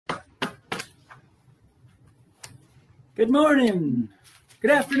Good morning,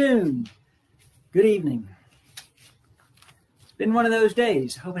 good afternoon, good evening. It's been one of those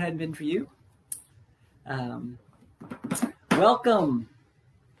days. Hope it hadn't been for you. Welcome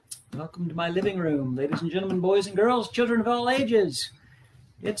to my living room, ladies and gentlemen, boys and girls, children of all ages.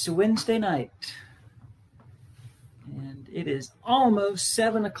 It's a Wednesday night, and it is almost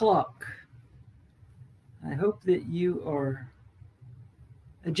 7 o'clock. I hope that you are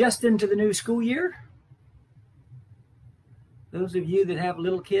adjusting to the new school year. Those of you that have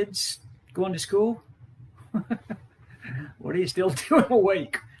little kids going to school, what are you still doing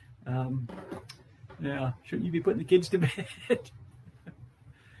awake? Shouldn't you be putting the kids to bed?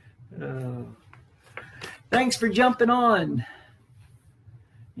 Thanks for jumping on.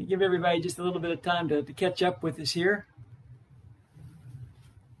 You give everybody just a little bit of time to catch up with us here.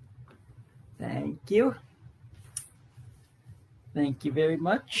 Thank you. Thank you very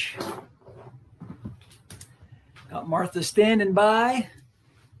much. Got Martha standing by,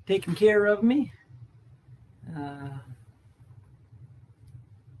 taking care of me. Oh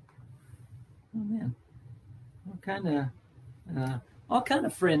man, all kind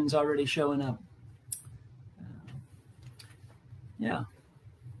of friends already showing up. Yeah,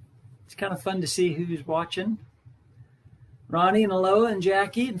 it's kind of fun to see who's watching. Ronnie and Aloha and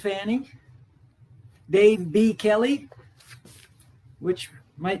Jackie and Fanny, Dave B. Kelly, which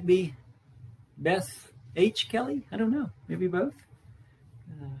might be Beth H. Kelly? I don't know. Maybe both.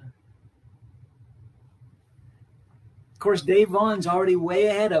 Of course, Dave Vaughn's already way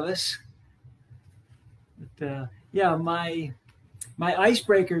ahead of us. But my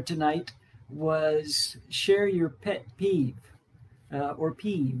icebreaker tonight was share your pet peeve or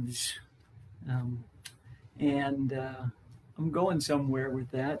peeves. And I'm going somewhere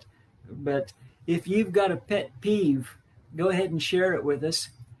with that. But if you've got a pet peeve, go ahead and share it with us.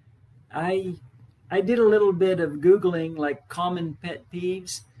 I did a little bit of Googling like common pet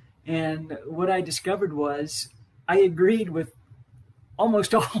peeves, and what I discovered was I agreed with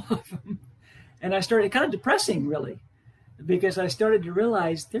almost all of them. And I started kind of depressing, really, because I started to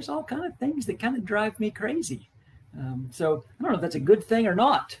realize there's all kind of things that kind of drive me crazy. So I don't know if that's a good thing or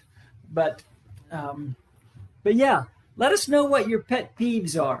not, but yeah, let us know what your pet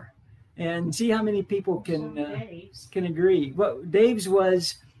peeves are and see how many people can agree. Well, Dave's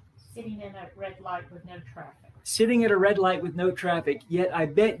was sitting in a red light with no traffic. Sitting at a red light with no traffic, yet I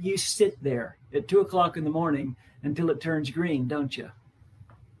bet you sit there at 2 o'clock in the morning until it turns green, don't you?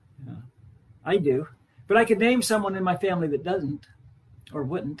 Yeah, I do. But I could name someone in my family that doesn't or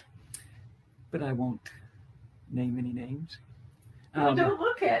wouldn't, but I won't name any names. Don't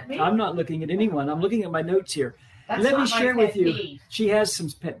look at me. I'm not looking at anyone. I'm looking at my notes here. That's Let me not share my with pet you. peeve.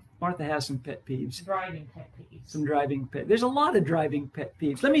 Martha has some pet peeves. Driving pet peeves. Some driving pet. There's a lot of driving pet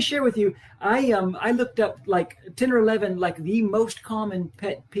peeves. Let me share with you. I looked up like 10 or 11 like the most common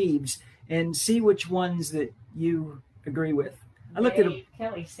pet peeves and see which ones that you agree with. I looked Dave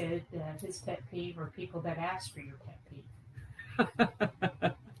Kelly said his pet peeve are people that ask for your pet peeve.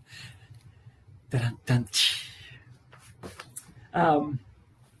 Dun, dun, dun.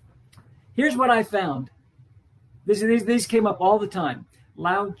 Here's what I found. These came up all the time.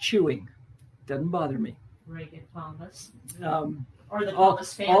 Loud chewing doesn't bother me. Reagan Thomas. Or the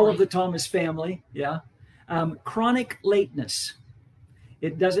Thomas family. All of the Thomas family, yeah. Chronic lateness.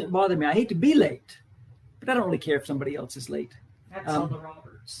 It doesn't bother me. I hate to be late, but I don't really care if somebody else is late. That's all the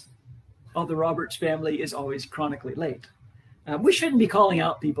Roberts. All the Roberts family is always chronically late. We shouldn't be calling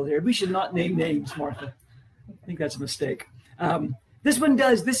out people here. We should not name names, Martha. I think that's a mistake. This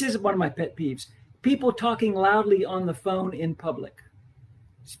is one of my pet peeves. People talking loudly on the phone in public.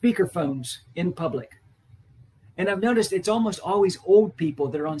 Speaker phones in public. And I've noticed it's almost always old people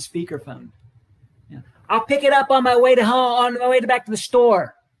that are on speakerphone. Yeah. I'll pick it up on my way to home, on my way back to the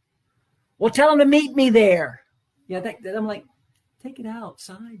store. Well, tell them to meet me there. Yeah, that I'm like, take it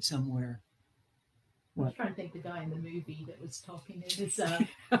outside somewhere. What? I was trying to think the guy in the movie that was talking in his...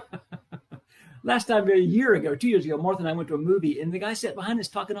 Last time, a year ago, 2 years ago, Martha and I went to a movie, and the guy sat behind us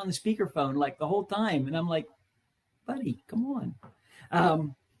talking on the speakerphone like the whole time. And I'm like, buddy, come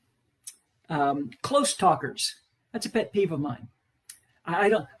on. Close talkers. That's a pet peeve of mine. I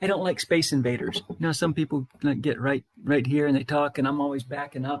don't like space invaders. You know, some people get right here and they talk, and I'm always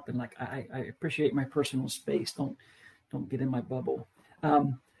backing up, and like I appreciate my personal space. Don't get in my bubble.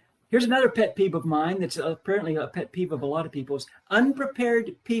 Here's another pet peeve of mine that's apparently a pet peeve of a lot of people's: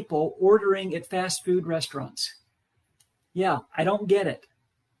 unprepared people ordering at fast food restaurants. Yeah, I don't get it.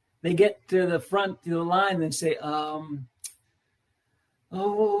 They get to the front of the line and say,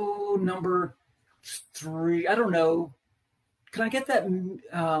 number 3, I don't know. Can I get that?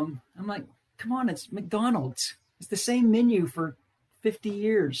 I'm like, come on, it's McDonald's. It's the same menu for 50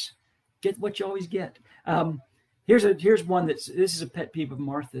 years. Get what you always get. Here's one this is a pet peeve of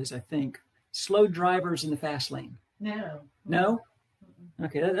Martha's, I think. Slow drivers in the fast lane. No. No?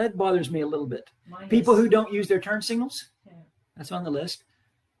 Okay, that bothers me a little bit. Mine People is- who don't use their turn signals? Yeah. That's on the list.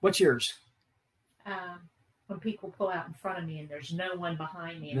 What's yours? When people pull out in front of me and there's no one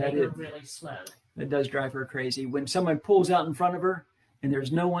behind me and That they go is- really slow. That does drive her crazy. When someone pulls out in front of her and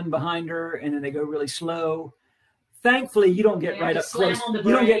there's no one behind her and then they go really slow. Thankfully, you don't get Yeah, right up just slam close. on the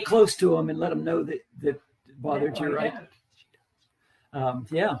You don't get brake. close to them and let them know that it bothered No, you, I right?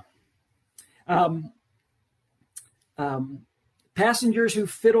 don't. Yeah. Passengers who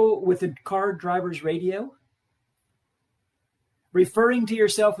fiddle with the car driver's radio. Referring to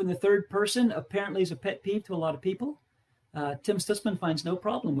yourself in the third person apparently is a pet peeve to a lot of people. Tim Stutzman finds no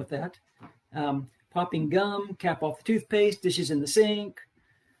problem with that. Popping gum, cap off the toothpaste, dishes in the sink,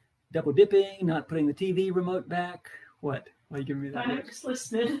 double dipping, not putting the TV remote back. What? Why are you giving me that I'm look? just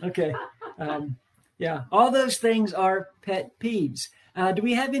listening. Okay. Yeah, all those things are pet peeves. Do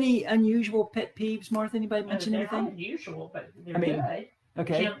we have any unusual pet peeves, Martha? Anybody mention They're anything? unusual, but they're I mean, good.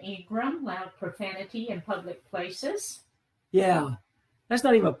 Okay. Jim Ingram, loud profanity in public places. Yeah, that's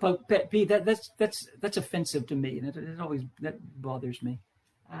not even a pet peeve. That's offensive to me. That bothers me.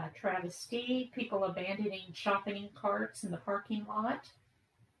 Travesty, people abandoning shopping carts in the parking lot,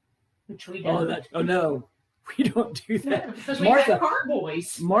 which we Oh, don't. no, we don't do that. No, because we Martha- have cart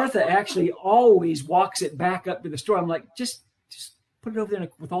boys. Martha actually always walks it back up to the store. I'm like, just put it over there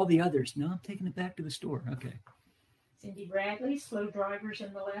with all the others. No, I'm taking it back to the store. Okay. Cindy Bradley, slow drivers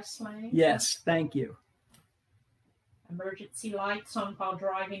in the left lane. Yes, thank you. Emergency lights on while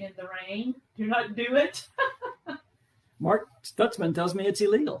driving in the rain. Do not do it. Mark Stutzman tells me it's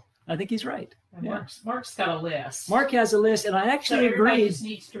illegal. I think he's right. And Yeah. Mark's got a list. Mark has a list, and I so actually everybody agreed. just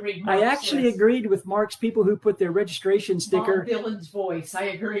needs to read I Mark's actually list. agreed with Mark's people who put their registration sticker. Bob Dylan's voice. I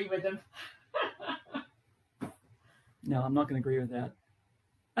agree with him. No, I'm not going to agree with that.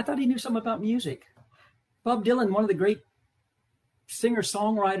 I thought he knew something about music. Bob Dylan, one of the great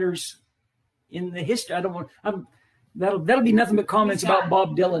singer-songwriters in the history. That'll be nothing but comments about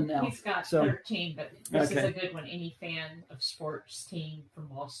Bob Dylan now. He's got So 13, but this is okay. a good one. Any fan of sports team from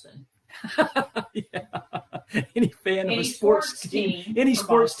Boston? Yeah. Any fan of Any a sports team, any from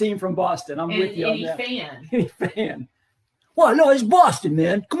sports Boston. team from Boston. I'm with you on Any that. fan. Any fan. Well, no, it's Boston,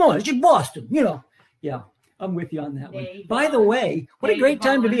 man. Come on, it's just Boston. Yeah, I'm with you on that one. Dave By the Vaughn. way, what a Dave great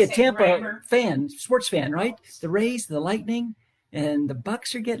time to be a Vaughn, Tampa Sam Kramer. fan, sports fan, right? The Rays, the Lightning, and the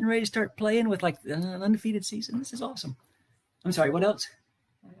Bucks are getting ready to start playing with like an undefeated season. This is awesome. I'm sorry, what else?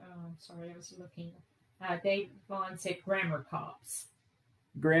 Oh, I'm sorry, I was looking. Dave Vaughn said grammar cops.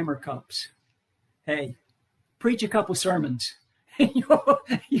 Grammar cups. Hey, preach a couple sermons. You'll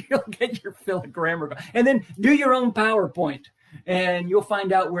get your fill of grammar. And then do your own PowerPoint, and you'll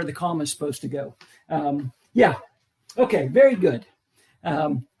find out where the comma is supposed to go. Yeah. Okay, very good.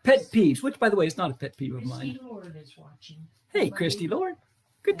 Pet peeves, which, by the way, is not a pet peeve of mine. Christy Lord is watching. Hey, Christy Lord.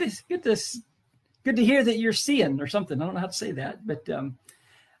 Good to hear that you're seeing or something. I don't know how to say that, but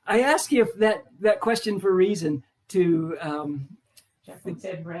I ask you that question for a reason to. Jacqueline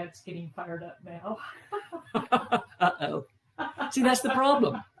said Brad's getting fired up now. Uh-oh. See, that's the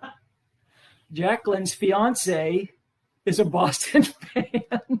problem. Jacqueline's fiance is a Boston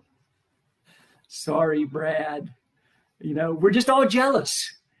fan. Sorry, Brad. We're just all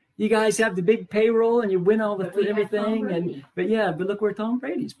jealous. You guys have the big payroll and you win all But we have Tom everything. Brady. But look where Tom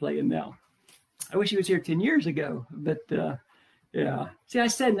Brady's playing now. I wish he was here 10 years ago. But yeah. See, I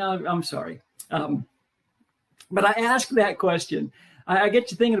said no, I'm sorry. But I asked that question. I get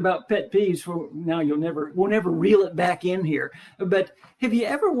you thinking about pet peeves. For now, we'll never reel it back in here. But have you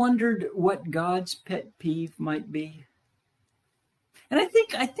ever wondered what God's pet peeve might be? And I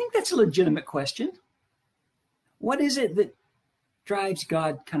think that's a legitimate question. What is it that drives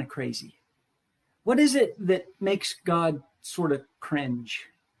God kind of crazy? What is it that makes God sort of cringe?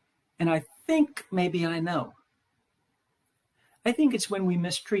 And I think maybe I know. I think it's when we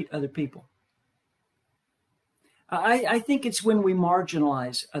mistreat other people. I think it's when we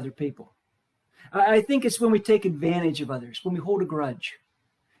marginalize other people. I think it's when we take advantage of others, when we hold a grudge,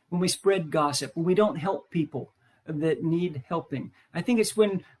 when we spread gossip, when we don't help people that need helping. I think it's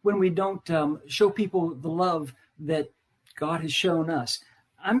when we don't show people the love that God has shown us.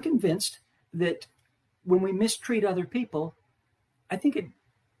 I'm convinced that when we mistreat other people, I think it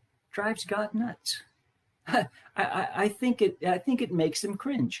drives God nuts. I think it makes him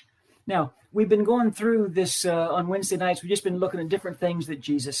cringe. Now, we've been going through this on Wednesday nights. We've just been looking at different things that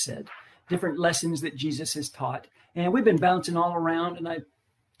Jesus said, different lessons that Jesus has taught. And we've been bouncing all around, and I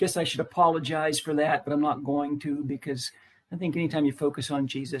guess I should apologize for that, but I'm not going to, because I think anytime you focus on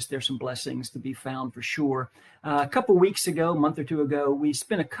Jesus, there's some blessings to be found for sure. A couple weeks ago, a month or two ago, we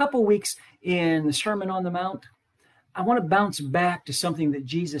spent a couple weeks in the Sermon on the Mount. I want to bounce back to something that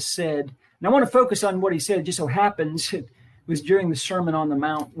Jesus said, and I want to focus on what he said. It just so happens it was during the Sermon on the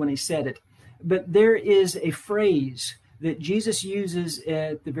Mount when he said it. But there is a phrase that Jesus uses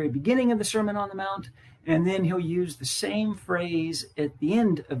at the very beginning of the Sermon on the Mount, and then he'll use the same phrase at the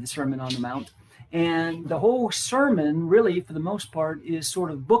end of the Sermon on the Mount. And the whole sermon, really, for the most part, is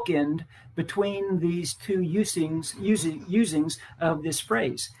sort of bookend between these two usings of this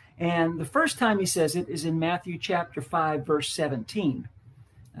phrase. And the first time he says it is in Matthew chapter 5, verse 17.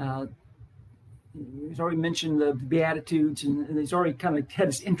 He's already mentioned the Beatitudes, and he's already kind of had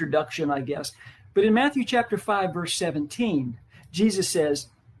his introduction, I guess. But in Matthew chapter 5, verse 17, Jesus says,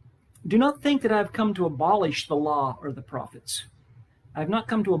 "Do not think that I have come to abolish the law or the prophets. I have not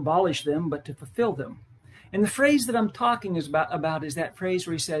come to abolish them, but to fulfill them." And the phrase that I'm talking about is that phrase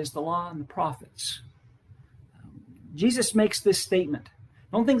where he says the law and the prophets. Jesus makes this statement.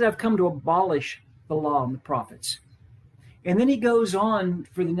 Don't think that I've come to abolish the law and the prophets. And then he goes on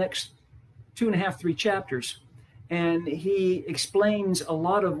for the next 2.5, 3 chapters, and he explains a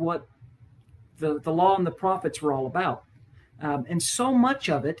lot of what the law and the prophets were all about. And so much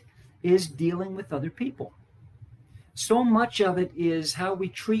of it is dealing with other people. So much of it is how we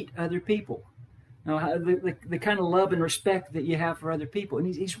treat other people. Now, the kind of love and respect that you have for other people. And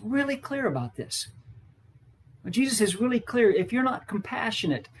he's really clear about this. Jesus is really clear. If you're not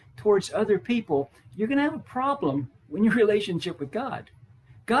compassionate towards other people, you're going to have a problem in your relationship with God.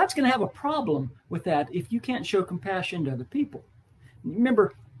 God's going to have a problem with that if you can't show compassion to other people.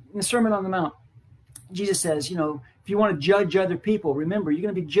 Remember, in the Sermon on the Mount, Jesus says, if you want to judge other people, remember, you're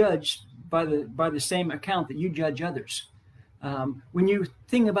going to be judged by the same account that you judge others. When you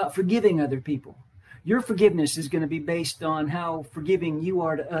think about forgiving other people, your forgiveness is going to be based on how forgiving you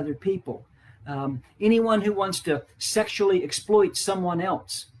are to other people. Anyone who wants to sexually exploit someone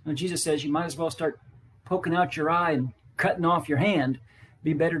else, Jesus says you might as well start poking out your eye and cutting off your hand.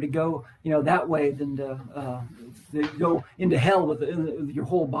 Be better to go, that way than to go into hell with your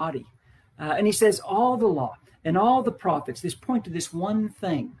whole body. And he says all the law and all the prophets, this point to this one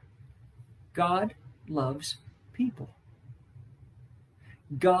thing: God loves people.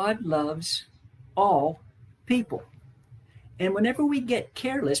 God loves all people. And whenever we get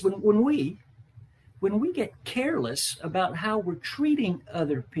careless, when we get careless about how we're treating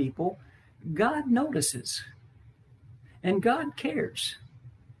other people, God notices. And God cares.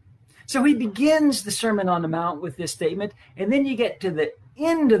 So he begins the Sermon on the Mount with this statement, and then you get to the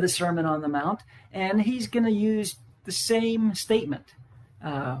end of the Sermon on the Mount, and he's going to use the same statement.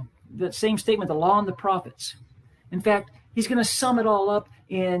 The law and the prophets. In fact, he's going to sum it all up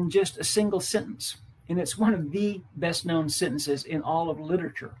in just a single sentence. And it's one of the best known sentences in all of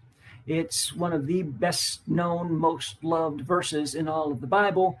literature. It's one of the best known, most loved verses in all of the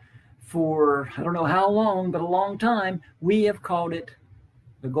Bible. For I don't know how long, but a long time, we have called it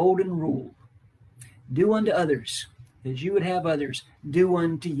the Golden Rule. Do unto others as you would have others do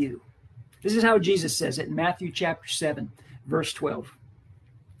unto you. This is how Jesus says it in Matthew chapter 7, verse 12.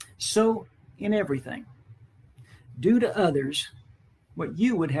 So in everything, do to others what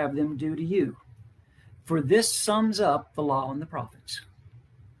you would have them do to you. For this sums up the law and the prophets.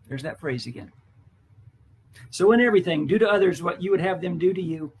 There's that phrase again. So in everything, do to others what you would have them do to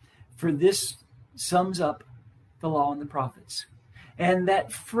you. For this sums up the law and the prophets. And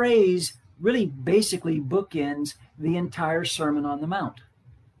that phrase really basically bookends the entire Sermon on the Mount.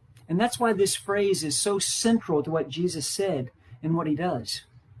 And that's why this phrase is so central to what Jesus said and what he does.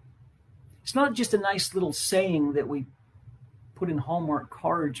 It's not just a nice little saying that we put in Hallmark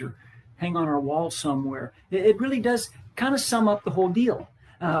cards or hang on our wall somewhere. It really does kind of sum up the whole deal.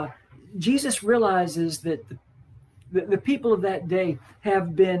 Jesus realizes that the people of that day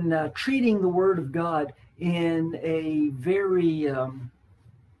have been treating the Word of God in a very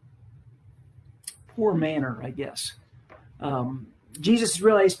poor manner, I guess. Jesus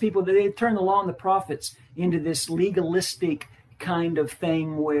realized people that they had turned the law and the prophets into this legalistic kind of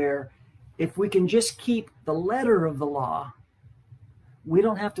thing where if we can just keep the letter of the law, we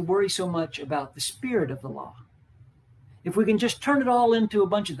don't have to worry so much about the spirit of the law. If we can just turn it all into a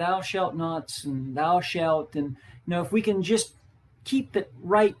bunch of thou shalt nots and thou shalt, and if we can just keep it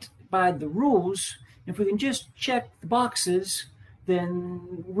right by the rules, if we can just check the boxes,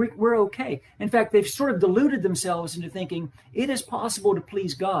 then we're okay. In fact, they've sort of deluded themselves into thinking it is possible to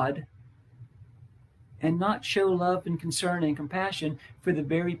please God and not show love and concern and compassion for the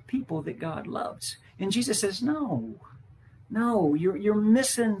very people that God loves. And Jesus says, no, No, you're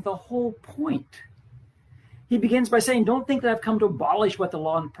missing the whole point. He begins by saying, don't think that I've come to abolish what the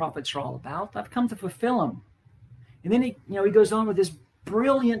law and prophets are all about. I've come to fulfill them. And then he goes on with this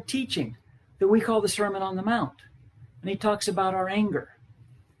brilliant teaching that we call the Sermon on the Mount. And he talks about our anger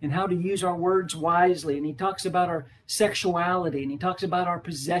and how to use our words wisely. And he talks about our sexuality, and he talks about our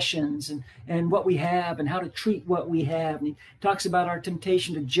possessions and what we have and how to treat what we have. And he talks about our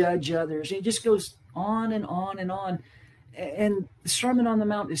temptation to judge others. And he just goes on and on and on. And the Sermon on the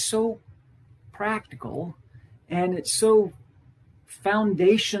Mount is so practical, and it's so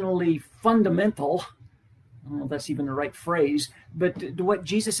foundationally fundamental. I don't know if that's even the right phrase, but to what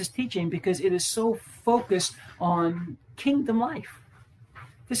Jesus is teaching, because it is so focused on kingdom life.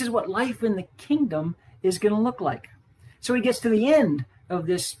 This is what life in the kingdom is going to look like. So he gets to the end of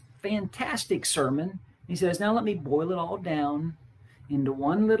this fantastic sermon. He says, now let me boil it all down into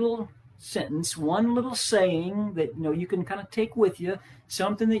one little sentence, one little saying that you can kind of take with you,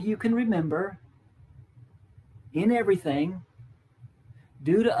 something that you can remember. In everything,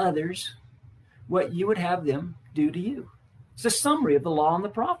 do to others what you would have them do to you. It's a summary of the law and the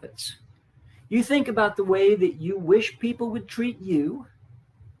prophets. You think about the way that you wish people would treat you,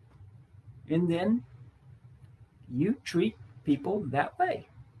 and then you treat people that way.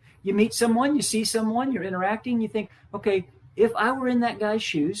 You meet someone, you see someone, you're interacting, you think, okay, if I were in that guy's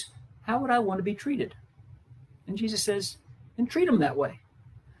shoes, how would I want to be treated? And Jesus says, and treat them that way.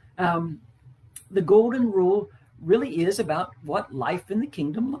 The golden rule really is about what life in the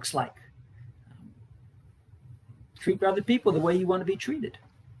kingdom looks like. Treat other people the way you want to be treated.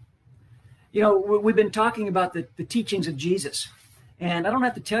 We've been talking about the teachings of Jesus. And I don't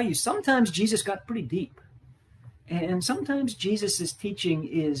have to tell you, sometimes Jesus got pretty deep. And sometimes Jesus' teaching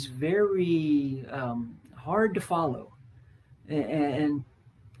is very hard to follow and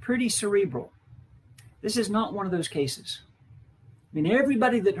pretty cerebral. This is not one of those cases. I mean,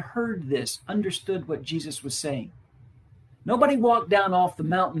 everybody that heard this understood what Jesus was saying. Nobody walked down off the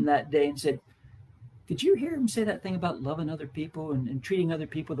mountain that day and said, did you hear him say that thing about loving other people and treating other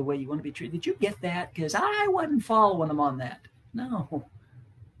people the way you want to be treated? Did you get that? Because I wasn't following him on that. No.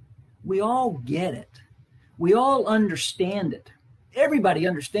 We all get it. We all understand it. Everybody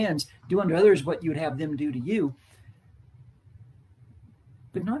understands do unto others what you would have them do to you.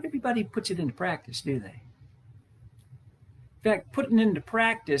 But not everybody puts it into practice, do they? In fact, putting it into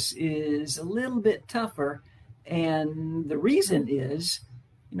practice is a little bit tougher. And the reason is,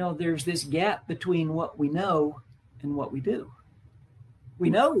 there's this gap between what we know and what we do. We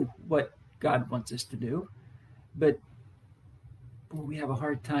know what God wants us to do, but we have a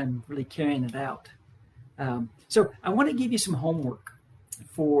hard time really carrying it out. So I want to give you some homework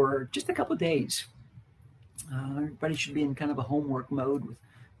for just a couple of days. Everybody should be in kind of a homework mode with,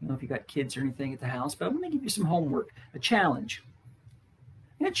 if you got kids or anything at the house, but I'm going to give you some homework, a challenge.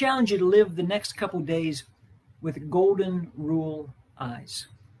 I'm going to challenge you to live the next couple of days with golden rule eyes.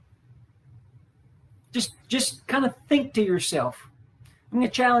 Just kind of think to yourself. I'm going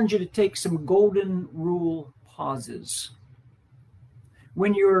to challenge you to take some golden rule pauses.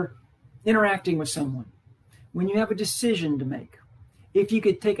 When you're interacting with someone, when you have a decision to make, if you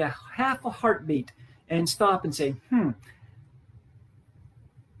could take a half a heartbeat and stop and say,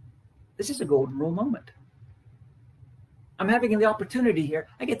 this is a golden rule moment. I'm having the opportunity here.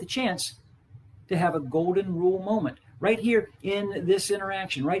 I get the chance to have a golden rule moment right here in this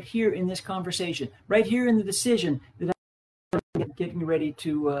interaction, right here in this conversation, right here in the decision that I'm getting ready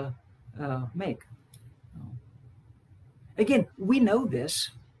to make. Again, we know this,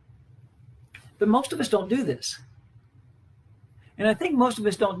 but most of us don't do this. And I think most of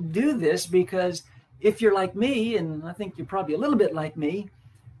us don't do this because if you're like me, and I think you're probably a little bit like me,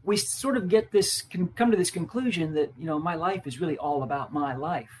 we sort of come to this conclusion that, my life is really all about my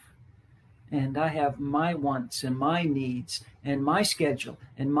life. And I have my wants and my needs and my schedule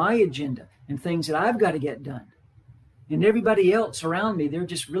and my agenda and things that I've got to get done. And everybody else around me, they're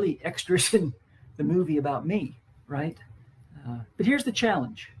just really extras in the movie about me, right? But here's the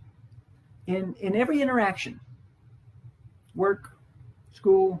challenge. In every interaction, work,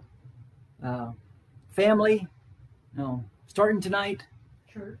 school, family, starting tonight,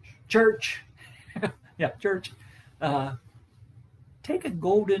 church, church. Take a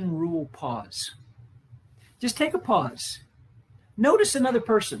golden rule pause. Just take a pause. Notice another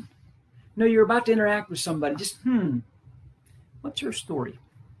person. You're about to interact with somebody. Just, what's your story?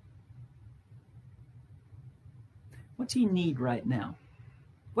 What's he need right now?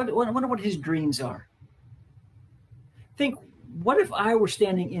 I wonder what his dreams are. Think, what if I were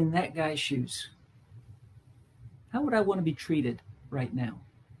standing in that guy's shoes? How would I want to be treated right now?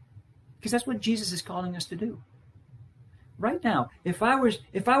 Because that's what Jesus is calling us to do. Right now, if I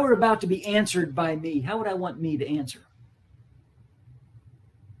were about to be answered by me, how would I want me to answer?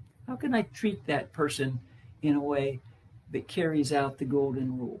 How can I treat that person in a way that carries out the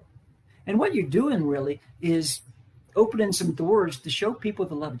golden rule? And what you're doing really is opening some doors to show people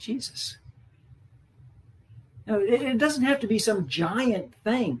the love of Jesus. It doesn't have to be some giant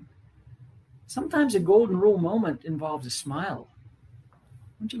thing. Sometimes a golden rule moment involves a smile.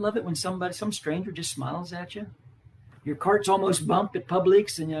 Don't you love it when some stranger just smiles at you? Your cart's almost bumped at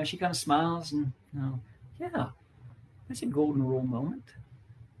Publix, and she kind of smiles, and yeah, that's a golden rule moment.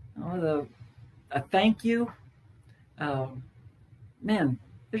 A thank you. Man,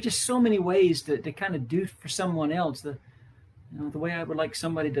 there's just so many ways to kind of do for someone else the way I would like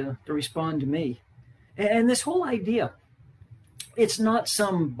somebody to respond to me. And this whole idea, it's not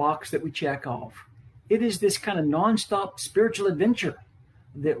some box that we check off. It is this kind of nonstop spiritual adventure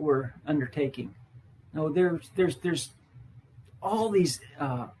that we're undertaking. There's all these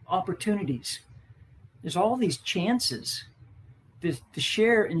opportunities. There's all these chances to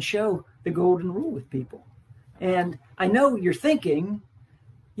share and show the golden rule with people. And I know you're thinking,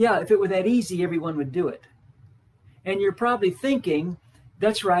 yeah, if it were that easy, everyone would do it. And you're probably thinking,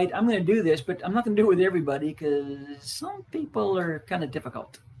 that's right, I'm going to do this, but I'm not going to do it with everybody because some people are kind of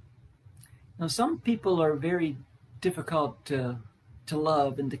difficult. Some people are very difficult to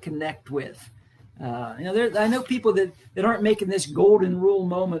love and to connect with. I know people that aren't making this golden rule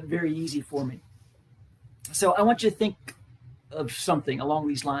moment very easy for me. So I want you to think of something along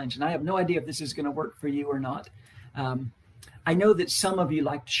these lines, and I have no idea if this is going to work for you or not. I know that some of you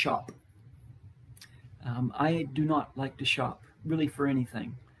like to shop. I do not like to shop, really, for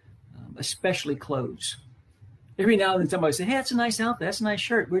anything, especially clothes. Every now and then somebody says, hey, that's a nice outfit, that's a nice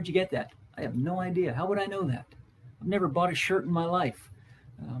shirt. Where'd you get that? I have no idea. How would I know that? I've never bought a shirt in my life.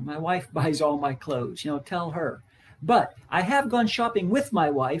 My wife buys all my clothes, tell her. But I have gone shopping with my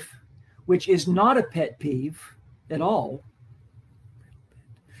wife, which is not a pet peeve at all.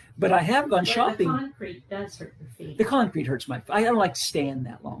 But I have gone shopping. The concrete does hurt your feet. The concrete hurts my feet. I don't like to stand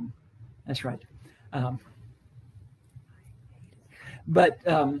that long. That's right. But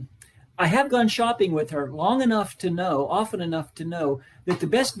I have gone shopping with her often enough to know that the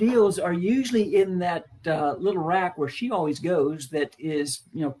best deals are usually in that little rack where she always goes that is,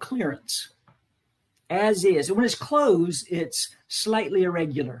 clearance, as is. And when it's clothes, it's slightly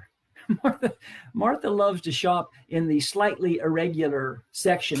irregular. Martha loves to shop in the slightly irregular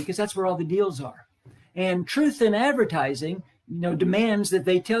section because that's where all the deals are. And truth in advertising, demands that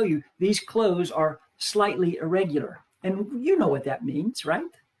they tell you these clothes are slightly irregular. And you know what that means, right?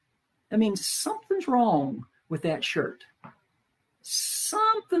 That means something's wrong with that shirt.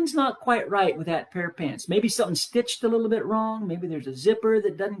 Something's not quite right with that pair of pants. Maybe something's stitched a little bit wrong. Maybe there's a zipper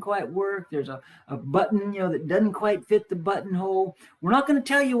that doesn't quite work. There's a button, that doesn't quite fit the buttonhole. We're not going to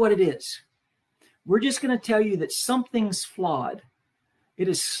tell you what it is. We're just going to tell you that something's flawed. It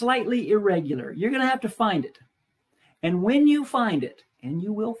is slightly irregular. You're going to have to find it. And when you find it, and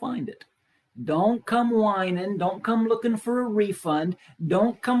you will find it, don't come whining. Don't come looking for a refund.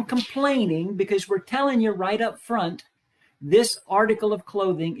 Don't come complaining, because we're telling you right up front, this article of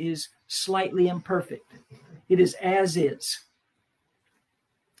clothing is slightly imperfect. It is as is.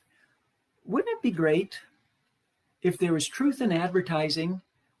 Wouldn't it be great if there was truth in advertising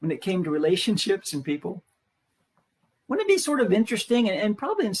when it came to relationships and people? Wouldn't it be sort of interesting and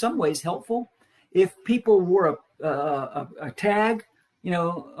probably in some ways helpful if people wore a tag,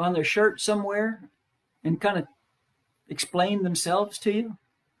 on their shirt somewhere and kind of explained themselves to you?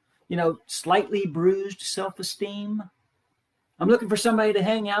 Slightly bruised self-esteem. I'm looking for somebody to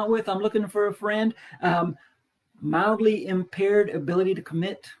hang out with. I'm looking for a friend. Mildly impaired ability to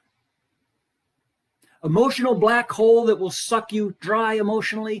commit. Emotional black hole that will suck you dry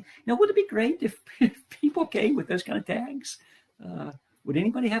emotionally. Would it be great if people came with those kind of tags? Would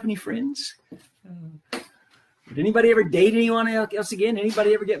anybody have any friends? Would anybody ever date anyone else again?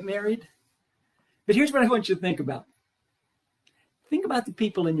 Anybody ever get married? But here's what I want you to think about. Think about the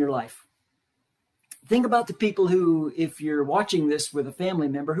people in your life. Think about the people who, if you're watching this with a family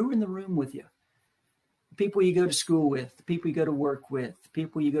member, who are in the room with you. The people you go to school with, the people you go to work with, the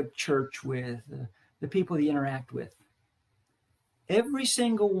people you go to church with, the people you interact with. Every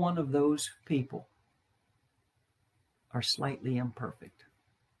single one of those people are slightly imperfect.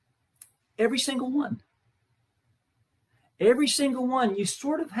 Every single one. Every single one you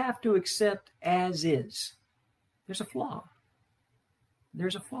sort of have to accept as is. There's a flaw.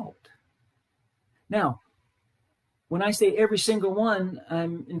 There's a fault. Now, when I say every single one,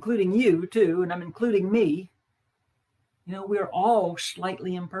 I'm including you too, and I'm including me. We're all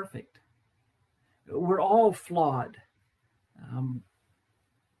slightly imperfect. We're all flawed.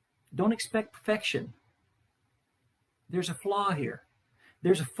 Don't expect perfection. There's a flaw here.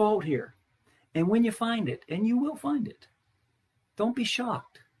 There's a fault here. And when you find it, and you will find it, don't be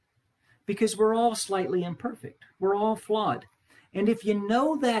shocked, because we're all slightly imperfect. We're all flawed. And if you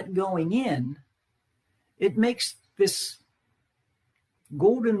know that going in, it makes this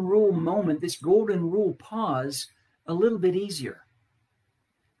golden rule moment, this golden rule pause, a little bit easier,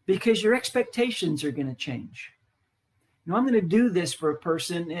 because your expectations are going to change. You know, I'm going to do this for a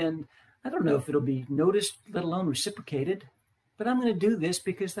person, and I don't know if it'll be noticed, let alone reciprocated, but I'm going to do this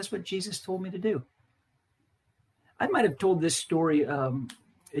because that's what Jesus told me to do. I might have told this story a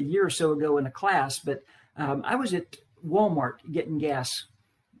year or so ago in a class, but I was at Walmart getting gas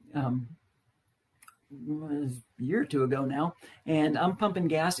a year or two ago now, and I'm pumping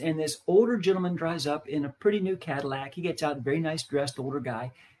gas, and this older gentleman drives up in a pretty new Cadillac. He gets out, a very nice dressed older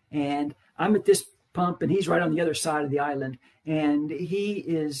guy, and I'm at this pump, and he's right on the other side of the island, and he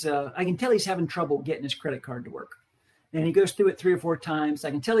is, I can tell he's having trouble getting his credit card to work. And he goes through it 3 or 4 times.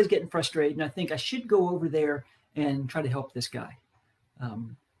 I can tell he's getting frustrated, and I think I should go over there and try to help this guy.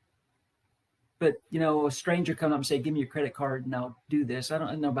 But, you know, a stranger come up and say, give me your credit card and I'll do this. I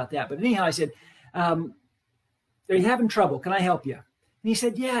don't know about that. But anyhow, I said, are you having trouble? Can I help you? And he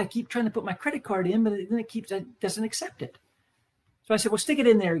said, yeah, I keep trying to put my credit card in, but then it doesn't accept it. So I said, well, stick it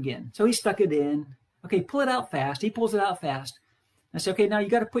in there again. So he stuck it in. Okay, pull it out fast. He pulls it out fast. I said, okay, now you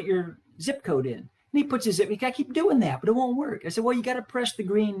got to put your zip code in. And he puts his zip. I keep doing that, but it won't work. I said, well, you got to press the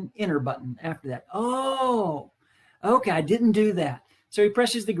green enter button after that. Oh, okay, I didn't do that. So he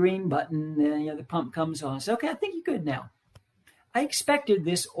presses the green button, and the pump comes on. I said, okay, I think you're good now. I expected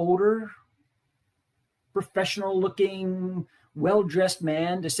this older, professional-looking, well-dressed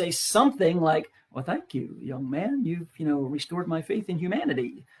man to say something like, well, thank you, young man. You've, restored my faith in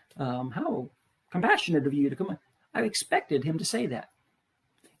humanity. How compassionate of you to come on. I expected him to say that.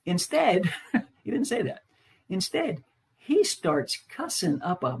 Instead, he didn't say that. Instead, he starts cussing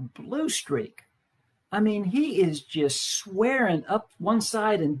up a blue streak. I mean, he is just swearing up one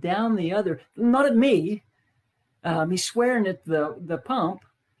side and down the other. Not at me. He's swearing at the pump.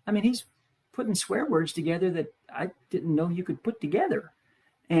 I mean, he's putting swear words together that I didn't know you could put together.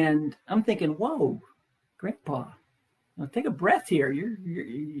 And I'm thinking, whoa, Grandpa, take a breath here.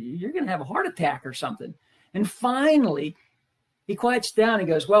 You're going to have a heart attack or something. And finally, he quiets down and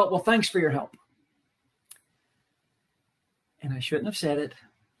goes, well, thanks for your help. And I shouldn't have said it.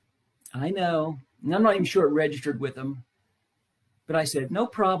 I know. And I'm not even sure it registered with him. But I said, no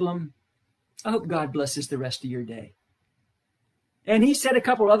problem. I hope God blesses the rest of your day. And he said a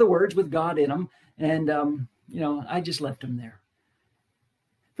couple other words with God in them. And, I just left him there.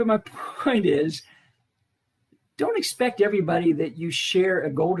 But my point is, don't expect everybody that you share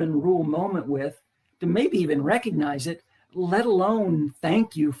a golden rule moment with to maybe even recognize it, let alone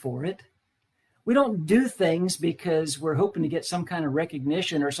thank you for it. We don't do things because we're hoping to get some kind of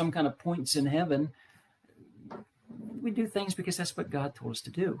recognition or some kind of points in heaven. We do things because that's what God told us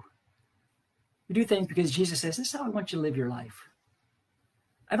to do. We do things because Jesus says, this is how I want you to live your life.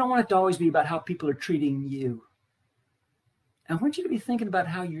 I don't want it to always be about how people are treating you. I want you to be thinking about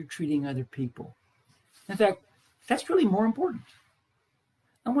how you're treating other people. In fact, that's really more important.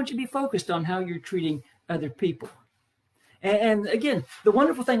 I want you to be focused on how you're treating other people. And again, the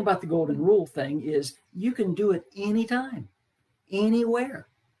wonderful thing about the golden rule thing is you can do it anytime, anywhere,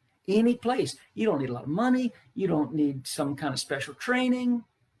 any place. You don't need a lot of money. You don't need some kind of special training.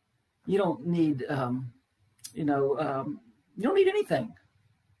 You don't need, you don't need anything.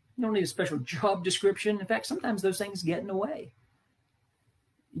 You don't need a special job description. In fact, sometimes those things get in the way.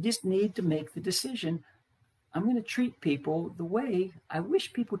 You just need to make the decision. I'm going to treat people the way I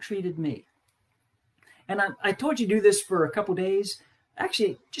wish people treated me. And I told you to do this for a couple days.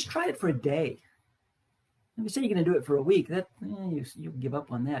 Actually, just try it for a day. If you say you're going to do it for a week, you'll give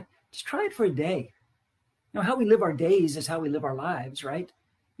up on that. Just try it for a day. How we live our days is how we live our lives, right?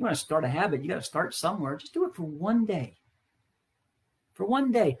 You want to start a habit, you got to start somewhere. Just do it for one day. For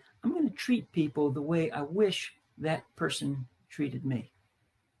one day, I'm going to treat people the way I wish that person treated me.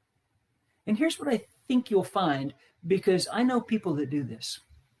 And here's what I think you'll find, because I know people that do this.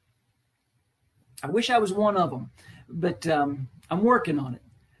 I wish I was one of them, but I'm working on it.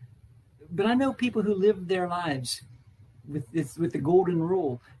 But I know people who live their lives with the golden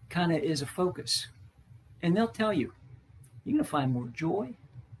rule kind of as a focus. And they'll tell you, you're going to find more joy.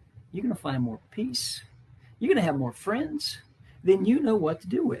 You're going to find more peace. You're going to have more friends than you know what to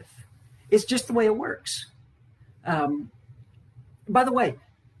do with. It's just the way it works. By the way,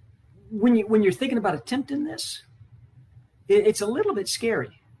 when you're thinking about attempting this, it's a little bit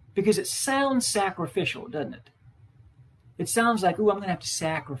scary because it sounds sacrificial, doesn't it? it sounds like, oh, I'm going to have to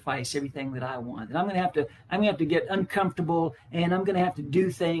sacrifice everything that I want, and I'm going to have to get uncomfortable, and I'm going to have to do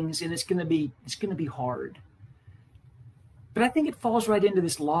things, and it's going to be hard. But I think it falls right into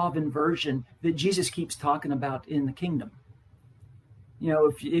this law of inversion that Jesus keeps talking about in the kingdom. You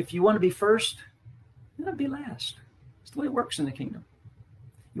know, if you want to be first, you're going to be last. It's the way it works in the kingdom.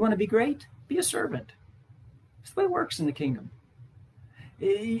 You want to be great? Be a servant. It's the way it works in the kingdom.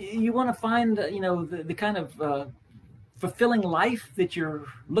 You want to find, the kind of fulfilling life that you're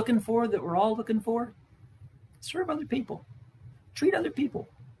looking for, that we're all looking for? Serve other people. Treat other people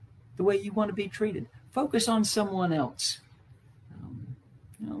the way you want to be treated. Focus on someone else.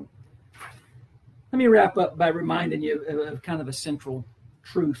 Let me wrap up by reminding you of kind of a central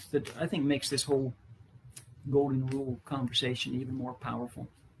truth that I think makes this whole golden rule conversation even more powerful.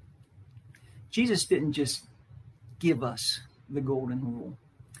 Jesus didn't just give us the golden rule.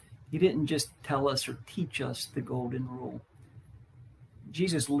 He didn't just tell us or teach us the golden rule.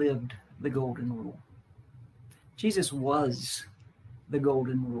 Jesus lived the golden rule. Jesus was the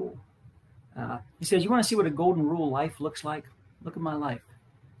golden rule. He says, you want to see what a golden rule life looks like? Look at my life.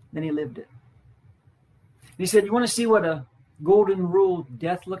 Then he lived it. He said, you want to see what a golden rule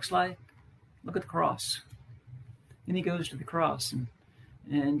death looks like? Look at the cross. Then he goes to the cross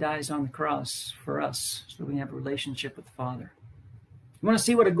and dies on the cross for us so we can have a relationship with the Father. You want to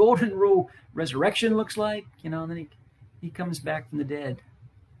see what a golden rule resurrection looks like? And then he comes back from the dead.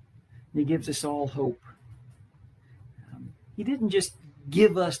 And he gives us all hope. He didn't just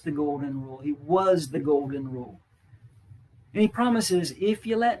give us the golden rule. He was the golden rule. And he promises, if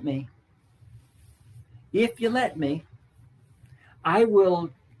you let me, I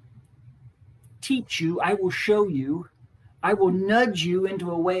will teach you, I will show you, I will nudge you into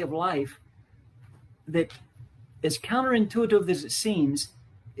a way of life that, as counterintuitive as it seems,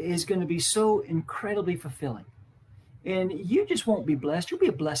 is going to be so incredibly fulfilling. And you just won't be blessed, you'll be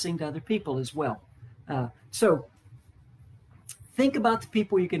a blessing to other people as well. So think about the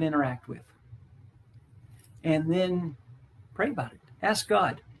people you can interact with. And then pray about it. Ask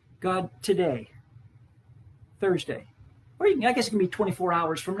God, today, Thursday, or I guess it can be 24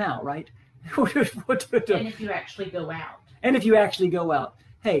 hours from now, right? And if you actually go out.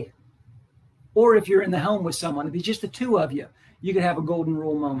 Hey, or if you're in the home with someone, if it's just the two of you, you could have a golden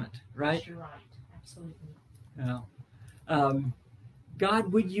rule moment, right? Yes, you're right. Absolutely.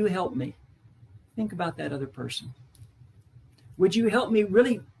 God, would you help me? Think about that other person. Would you help me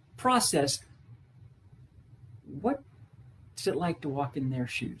really process what's it like to walk in their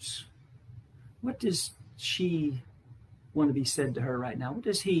shoes? What does she want to be said to her right now? What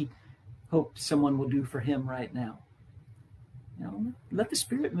does he hope someone will do for him right now? Let the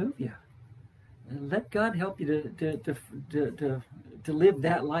Spirit move you. Let God help you to live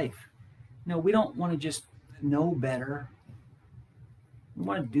that life. We don't want to just know better. We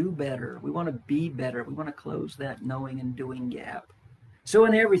want to do better. We want to be better. We want to close that knowing and doing gap. So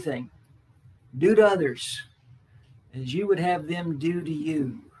in everything, do to others as you would have them do to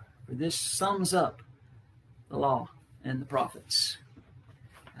you. For this sums up the law and the prophets.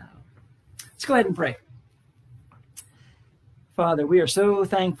 Let's go ahead and pray. Father, we are so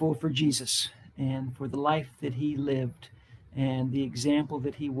thankful for Jesus and for the life that he lived and the example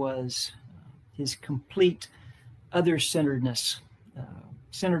that he was, his complete other-centeredness,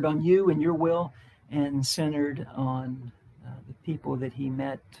 centered on you and your will, and centered on the people that he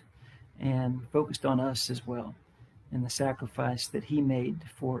met, and focused on us as well, and the sacrifice that he made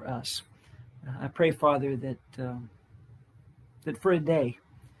for us. I pray, Father, that for a day,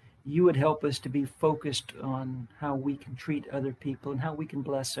 you would help us to be focused on how we can treat other people and how we can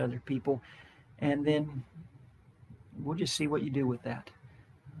bless other people. And then we'll just see what you do with that.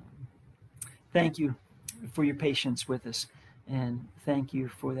 Thank you for your patience with us. And thank you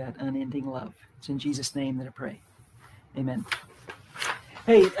for that unending love. It's in Jesus' name that I pray. Amen.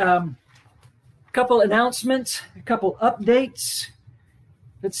 Hey, couple announcements, a couple updates.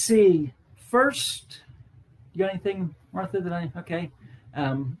 Let's see. First, you got anything, Martha, okay.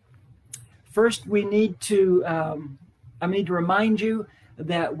 First, we need to, I need to remind you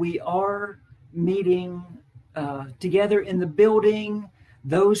that we are meeting together in the building,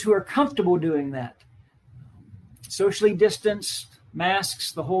 those who are comfortable doing that. Socially distanced,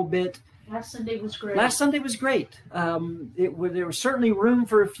 masks, the whole bit. Last Sunday was great. There was certainly room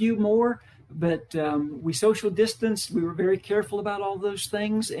for a few more, but we social distanced. We were very careful about all those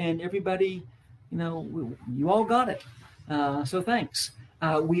things, and everybody, you all got it. So thanks.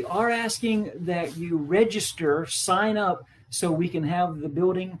 We are asking that you register, sign up, so we can have the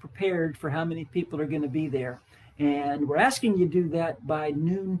building prepared for how many people are going to be there. And we're asking you to do that by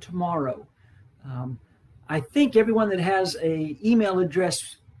noon tomorrow. I think everyone that has a email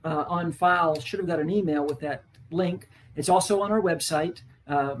address on file should have got an email with that link. It's also on our website.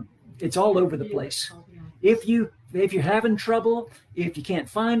 It's all over the place. If you're having trouble, if you can't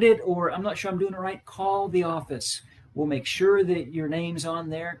find it, or I'm not sure I'm doing it right, call the office. We'll make sure that your name's on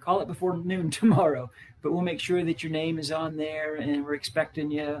there. Call it before noon tomorrow, but we'll make sure that your name is on there, and we're expecting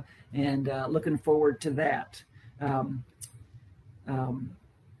you and looking forward to that.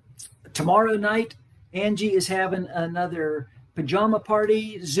 Tomorrow night, Angie is having another pajama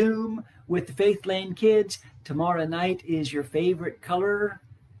party Zoom with the Faith Lane kids. Tomorrow night is your favorite color.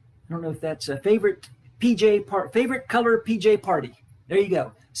 I don't know if that's a favorite color PJ party. There you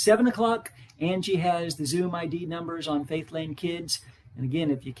go. 7 o'clock. Angie has the Zoom ID numbers on Faith Lane Kids. And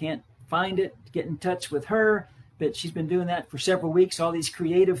again, if you can't find it, get in touch with her. But she's been doing that for several weeks, all these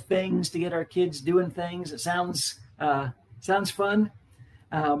creative things to get our kids doing things. It sounds fun.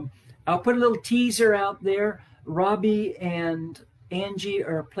 I'll put a little teaser out there. Robbie and Angie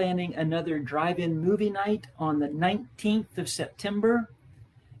are planning another drive-in movie night on the 19th of September.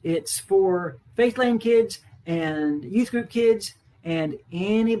 It's for Faith Lane kids and youth group kids and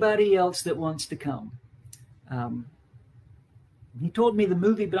anybody else that wants to come. He told me the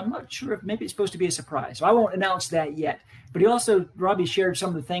movie, but I'm not sure if maybe it's supposed to be a surprise. So I won't announce that yet. But Robbie shared some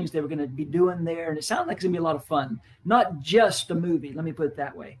of the things they were going to be doing there, and it sounds like it's going to be a lot of fun. Not just a movie, let me put it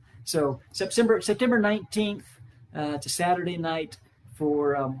that way. So September 19th, it's a Saturday night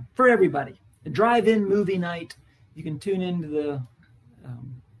for everybody. A drive-in movie night. You can tune into the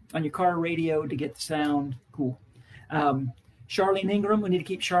on your car radio to get the sound. Cool. Charlene Ingram, we need to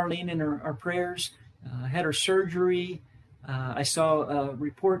keep Charlene in our prayers. Had her surgery. I saw a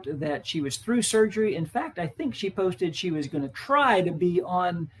report that she was through surgery. In fact, I think she posted she was going to try to be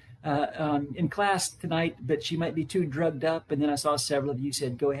in class tonight, but she might be too drugged up. And then I saw several of you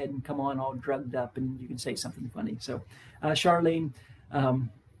said, go ahead and come on all drugged up and you can say something funny. So Charlene,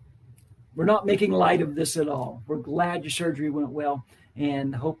 we're not making light of this at all. We're glad your surgery went well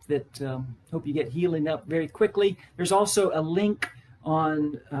and hope you get healing up very quickly. There's also a link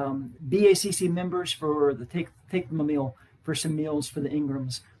on BACC members for the take them a meal for some meals for the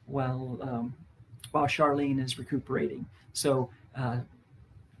Ingrams while Charlene is recuperating. So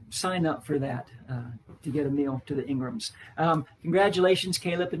sign up for that to get a meal to the Ingrams. Congratulations,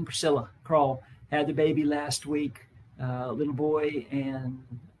 Caleb and Priscilla. Carl had the baby last week. Little boy and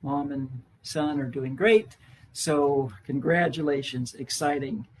mom and son are doing great. So congratulations,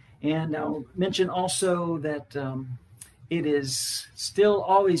 exciting. And I'll mention also that it is still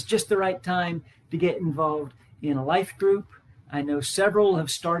always just the right time to get involved in a life group. I know several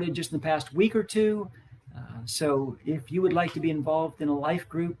have started just in the past week or two. So if you would like to be involved in a life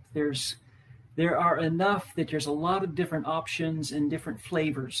group, there are enough that there's a lot of different options and different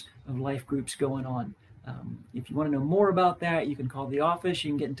flavors of life groups going on. If you want to know more about that, you can call the office.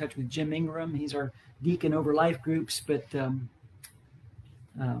 You can get in touch with Jim Ingram. He's our deacon over life groups, but a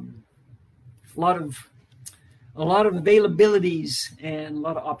lot of availabilities and a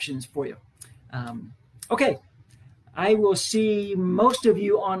lot of options for you. Okay, I will see most of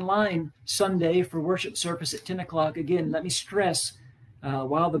you online Sunday for worship service at 10 o'clock. Again, let me stress,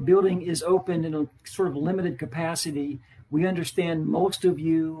 while the building is open in a sort of limited capacity, we understand most of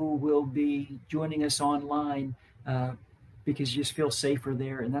you will be joining us online because you just feel safer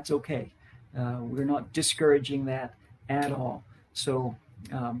there, and that's okay. We're not discouraging that at all. So,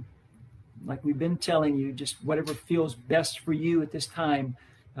 like we've been telling you, just whatever feels best for you at this time,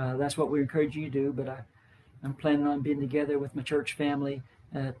 that's what we encourage you to do. But I'm planning on being together with my church family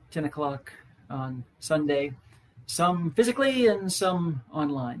at 10 o'clock on Sunday, some physically and some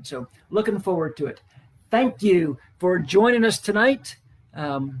online. So looking forward to it. Thank you for joining us tonight.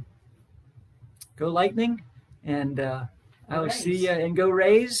 Go Lightning, and I will see you, and go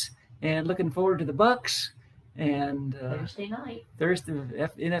Rays, and looking forward to the Bucks. And Thursday night.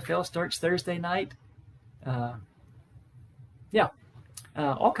 NFL starts Thursday night. All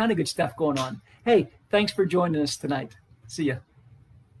kind of good stuff going on. Hey, thanks for joining us tonight. See ya.